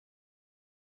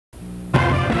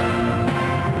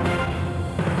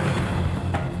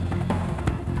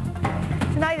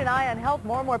eye on health.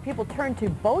 More and more people turn to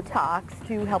Botox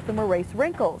to help them erase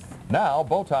wrinkles. Now,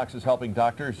 Botox is helping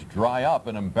doctors dry up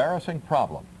an embarrassing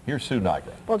problem. Here's Sue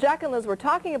Niger. Well, Jack and Liz, we're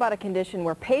talking about a condition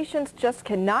where patients just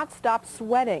cannot stop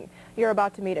sweating. You're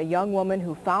about to meet a young woman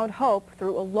who found hope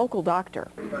through a local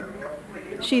doctor.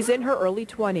 She's in her early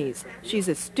 20s. She's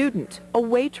a student, a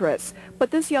waitress.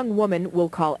 But this young woman, we'll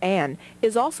call Anne,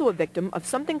 is also a victim of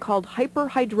something called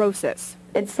hyperhidrosis.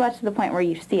 It sweats to the point where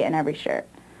you see it in every shirt,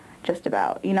 just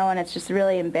about, and it's just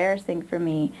really embarrassing for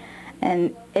me.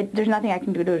 And there's nothing I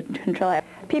can do to control it.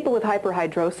 People with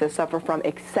hyperhidrosis suffer from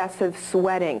excessive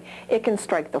sweating. It can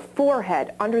strike the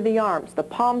forehead, under the arms, the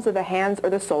palms of the hands, or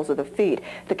the soles of the feet.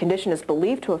 The condition is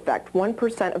believed to affect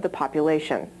 1% of the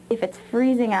population. If it's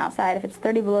freezing outside, if it's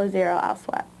 30 below zero, I'll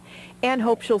sweat. Anne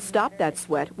hopes she'll stop that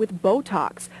sweat with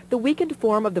Botox, the weakened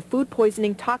form of the food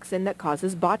poisoning toxin that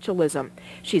causes botulism.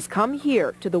 She's come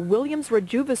here to the Williams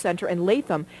Rejuva Center in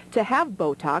Latham to have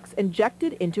Botox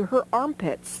injected into her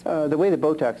armpits. The way the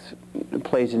Botox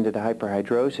plays into the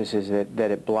hyperhidrosis is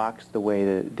that it blocks the way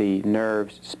that the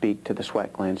nerves speak to the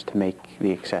sweat glands to make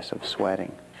the excessive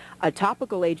sweating. A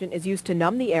topical agent is used to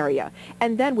numb the area,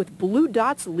 and then with blue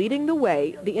dots leading the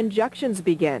way, the injections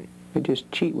begin. I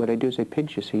just cheat. What I do is I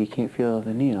pinch you so you can't feel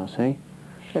the needle, see?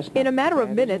 In a matter of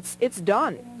minutes, it's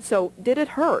done. So, did it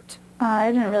hurt? I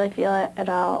didn't really feel it at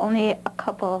all. Only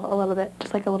a little bit,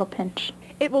 just like a little pinch.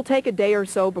 It will take a day or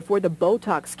so before the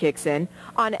Botox kicks in.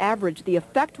 On average, the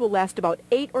effect will last about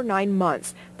 8 or 9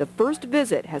 months. The first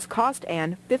visit has cost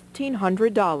Anne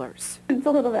 $1,500. It's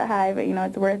a little bit high, but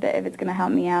it's worth it if it's going to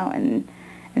help me out in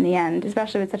the end,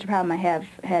 especially with such a problem I have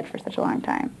had for such a long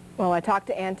time. Well, I talked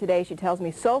to Anne today. She tells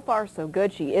me so far so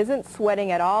good. She isn't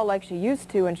sweating at all like she used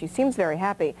to, and she seems very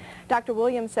happy. Dr.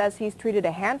 Williams says he's treated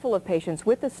a handful of patients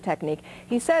with this technique.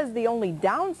 He says the only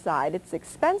downside, it's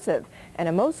expensive, and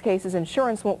in most cases,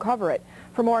 insurance won't cover it.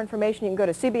 For more information, you can go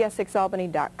to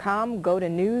cbs6albany.com, go to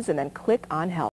news, and then click on health.